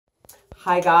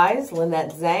Hi guys,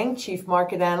 Lynette Zhang, Chief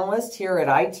Market Analyst here at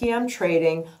ITM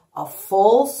Trading, a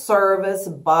full service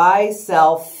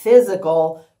buy-sell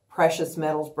physical precious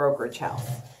metals brokerage house.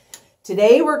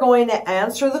 Today we're going to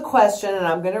answer the question, and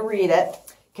I'm going to read it.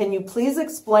 Can you please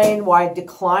explain why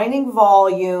declining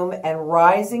volume and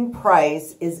rising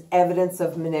price is evidence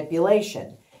of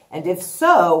manipulation? And if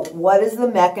so, what is the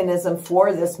mechanism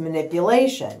for this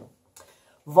manipulation?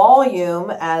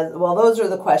 Volume, as well, those are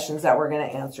the questions that we're going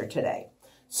to answer today.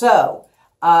 So,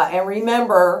 and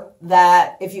remember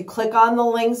that if you click on the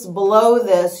links below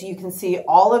this, you can see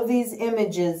all of these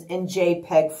images in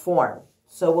JPEG form.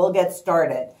 So we'll get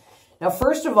started. Now,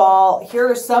 first of all, here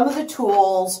are some of the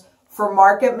tools for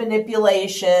market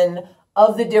manipulation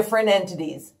of the different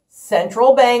entities: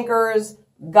 central bankers,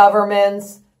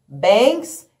 governments,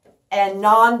 banks, and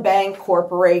non-bank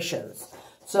corporations.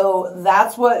 So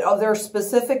that's what they're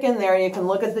specific in there. You can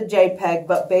look at the JPEG,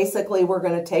 but basically we're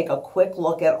going to take a quick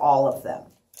look at all of them.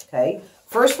 Okay.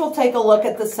 First, we'll take a look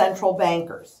at the central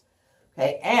bankers.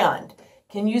 Okay. And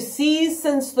can you see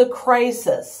since the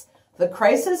crisis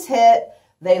hit,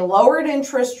 they lowered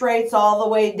interest rates all the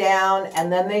way down,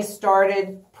 and then they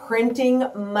started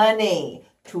printing money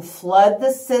to flood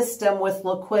the system with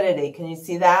liquidity. Can you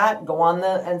see that? Go on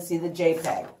and see the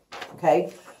JPEG.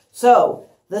 Okay. So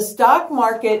the stock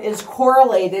market is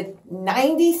correlated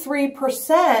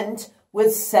 93%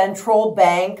 with central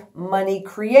bank money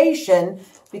creation,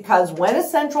 because when a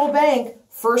central bank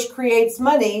first creates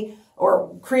money,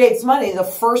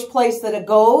 the first place that it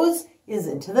goes is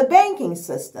into the banking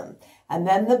system. And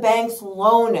then the banks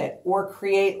loan it or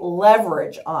create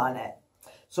leverage on it.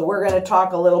 So we're going to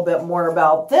talk a little bit more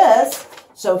about this.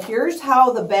 So here's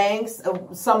how the banks,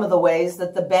 some of the ways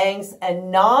that the banks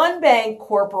and non-bank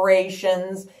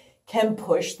corporations can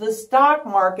push the stock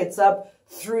markets up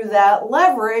through that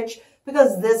leverage,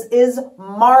 because this is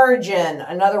margin.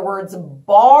 In other words,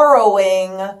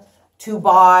 borrowing to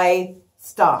buy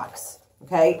stocks.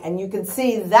 Okay, and you can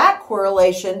see that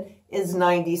correlation is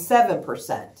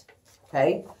 97%.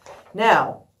 Okay,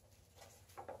 now,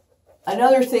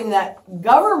 another thing that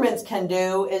governments can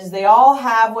do is they all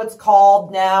have what's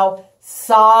called now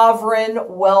sovereign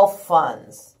wealth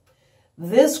funds.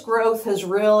 This growth has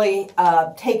really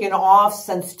taken off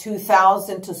since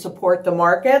 2000 to support the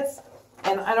markets.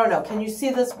 And I don't know, can you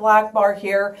see this black bar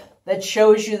here that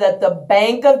shows you that the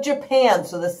Bank of Japan,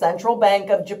 so the Central Bank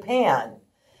of Japan,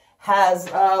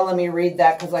 has, let me read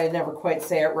that because I never quite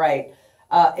say it right.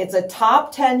 It's a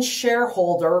top 10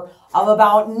 shareholder of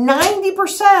about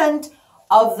 90%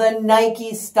 of the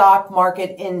Nike stock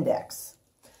market index.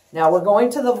 Now, we're going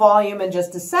to the volume in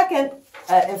just a second.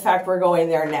 In fact, we're going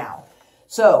there now.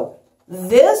 So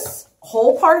this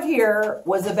whole part here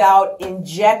was about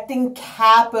injecting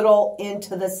capital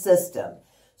into the system.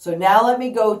 So now let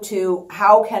me go to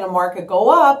how can a market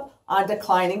go up on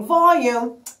declining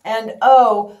volume. And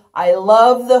oh, I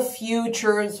love the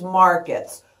futures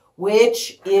markets,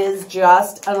 which is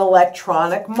just an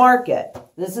electronic market.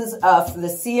 This is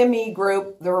the CME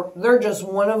group. They're just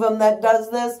one of them that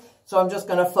does this. So I'm just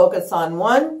going to focus on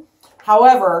one.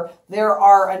 However, there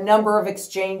are a number of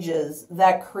exchanges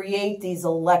that create these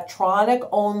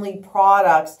electronic-only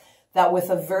products that with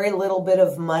a very little bit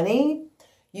of money,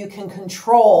 you can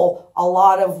control a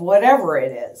lot of whatever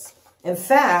it is. In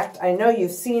fact, I know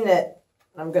you've seen it.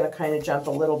 I'm going to kind of jump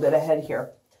a little bit ahead here.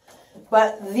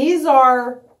 But these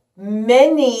are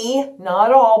many,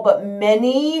 not all, but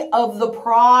many of the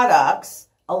products,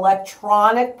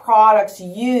 electronic products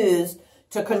used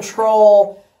to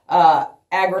control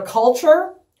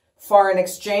agriculture, foreign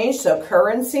exchange, so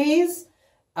currencies,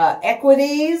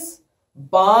 equities,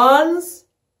 bonds,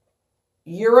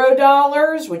 euro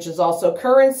dollars, which is also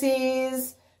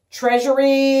currencies,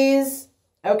 treasuries,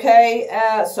 okay,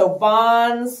 so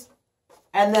bonds.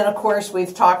 And then, of course,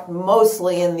 we've talked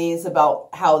mostly in these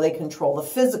about how they control the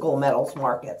physical metals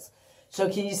markets. So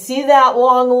can you see that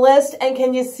long list? And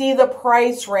can you see the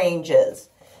price ranges?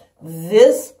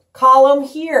 This column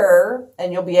here,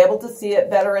 and you'll be able to see it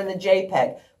better in the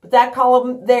JPEG, but that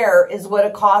column there is what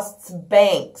it costs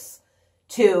banks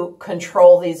to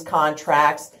control these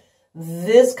contracts.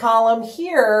 This column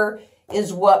here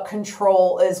is what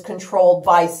is controlled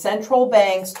by central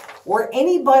banks or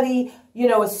anybody, you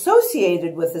know,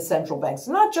 associated with the central banks.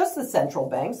 Not just the central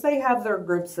banks. They have their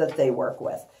groups that they work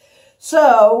with.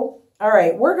 So, all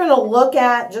right, we're going to look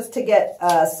at, just to get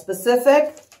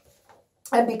specific,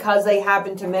 and because they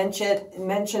happen to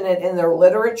mention it in their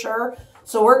literature,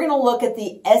 so we're going to look at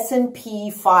the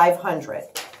S&P 500.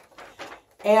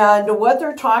 And what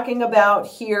they're talking about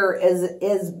here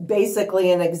is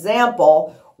basically an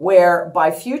example where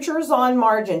by futures on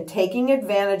margin, taking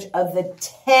advantage of the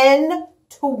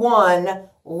 10-to-1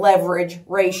 leverage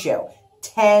ratio.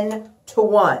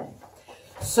 10-to-1.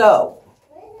 So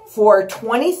for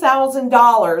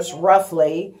 $20,000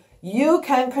 roughly, you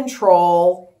can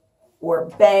control, or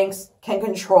banks can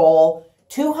control,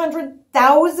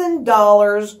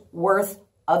 $200,000 worth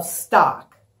of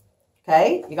stock.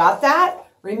 Okay, you got that?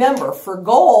 Remember, for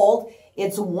gold,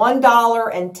 it's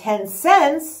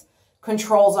 $1.10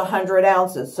 controls 100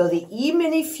 ounces. So the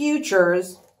E-mini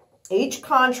futures, each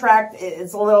contract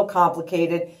is a little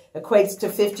complicated, equates to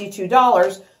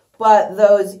 $52, but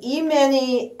those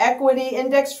E-mini equity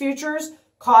index futures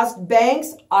cost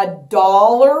banks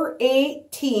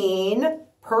 $1.18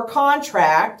 per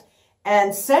contract,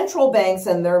 and central banks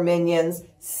and their minions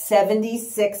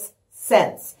 76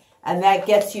 cents. And that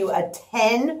gets you a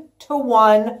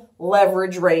 10-to-1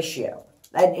 leverage ratio.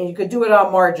 And you could do it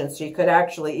on margin, so you could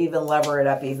actually even lever it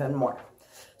up even more.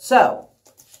 So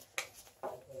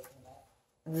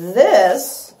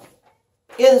this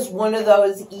is one of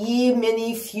those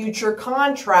E-mini future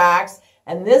contracts,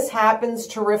 and this happens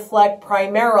to reflect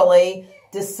primarily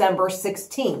December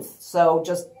 16th, so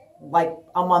just like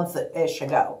a month-ish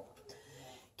ago.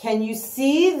 Can you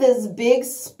see this big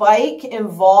spike in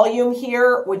volume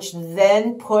here, which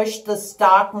then pushed the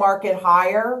stock market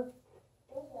higher?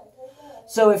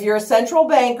 So if you're a central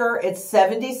banker, it's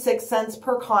 76 cents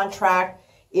per contract.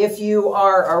 If you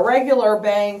are a regular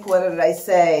bank, what did I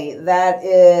say? That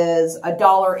is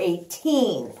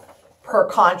 $1.18 per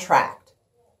contract.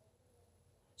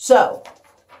 So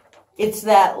it's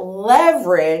that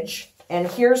leverage, and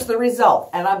here's the result.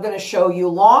 And I'm going to show you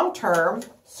long term.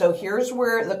 So here's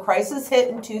where the crisis hit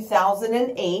in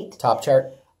 2008. Top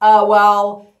chart?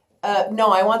 No,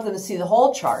 I want them to see the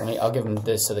whole chart. I'll give them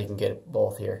this so they can get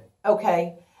both here.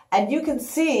 Okay. And you can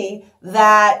see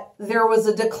that there was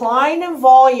a decline in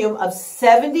volume of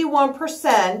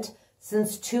 71%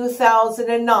 since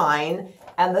 2009,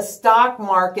 and the stock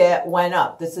market went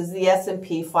up. This is the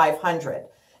S&P 500.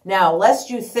 Now, lest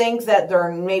you think that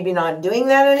they're maybe not doing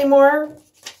that anymore,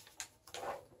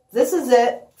 this is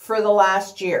it for the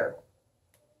last year.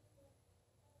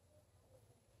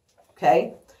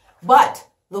 Okay? But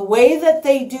the way that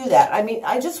they do that, I mean,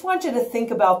 I just want you to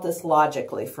think about this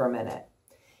logically for a minute.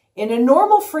 In a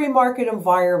normal free market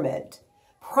environment,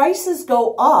 prices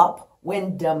go up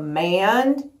when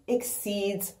demand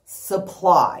exceeds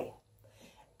supply.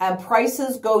 And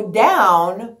prices go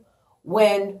down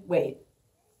when, when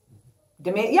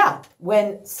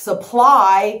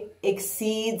supply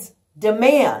exceeds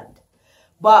demand.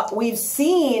 But we've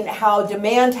seen how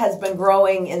demand has been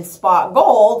growing in spot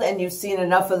gold, and you've seen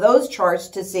enough of those charts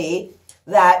to see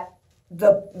that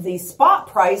the spot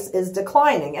price is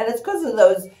declining. And it's because of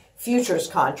those futures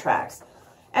contracts.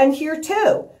 And here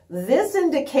too, this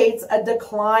indicates a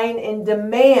decline in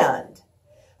demand,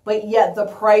 but yet the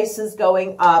price is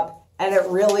going up, and it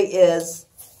really is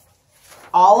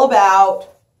all about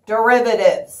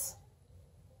derivatives.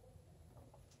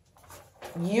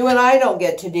 You and I don't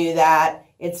get to do that.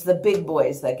 It's the big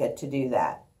boys that get to do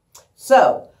that.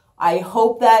 So I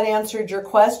hope that answered your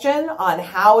question on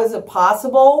how is it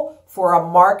possible for a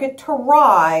market to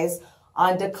rise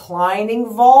on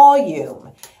declining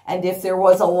volume. And if there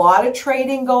was a lot of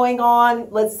trading going on,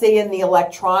 let's say in the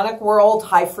electronic world,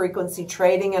 high frequency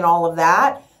trading and all of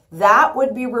that, that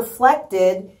would be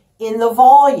reflected in the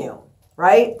volume,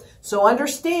 right? So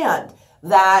understand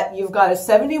that you've got a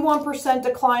 71%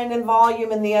 decline in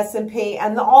volume in the S&P,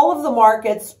 and all of the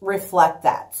markets reflect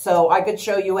that. So I could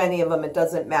show you any of them. It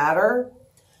doesn't matter,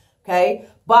 okay?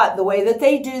 But the way that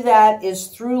they do that is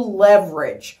through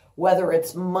leverage, whether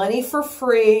it's money for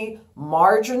free,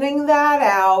 margining that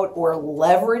out, or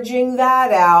leveraging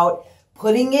that out,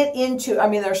 putting it into, I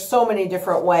mean, there's so many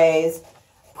different ways,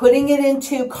 putting it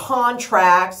into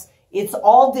contracts. It's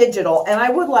all digital. And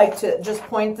I would like to just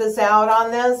point this out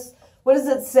on this. What does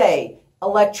it say?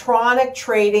 Electronic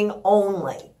trading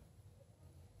only.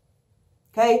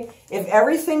 Okay? If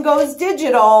everything goes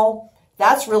digital,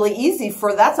 that's really easy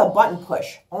that's a button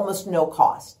push, almost no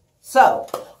cost. So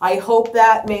I hope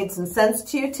that made some sense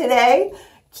to you today.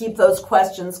 Keep those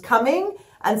questions coming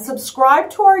and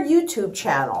subscribe to our YouTube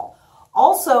channel.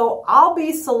 Also, I'll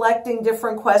be selecting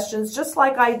different questions just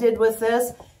like I did with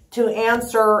this to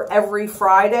answer every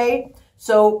Friday.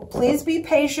 So please be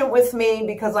patient with me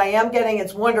because I am getting,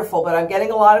 it's wonderful, but I'm getting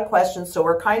a lot of questions. So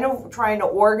we're kind of trying to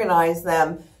organize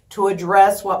them to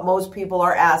address what most people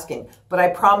are asking. But I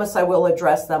promise I will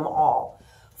address them all.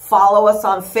 Follow us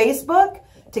on Facebook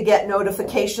to get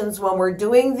notifications when we're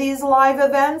doing these live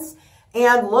events.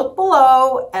 And look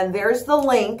below, and there's the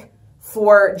link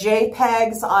for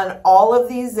JPEGs on all of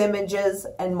these images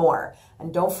and more.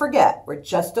 And don't forget, we're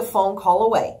just a phone call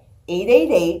away.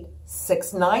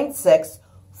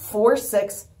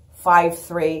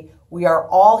 888-696-4653. We are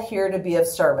all here to be of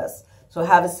service. So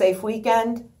have a safe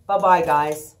weekend. Bye-bye,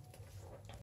 guys.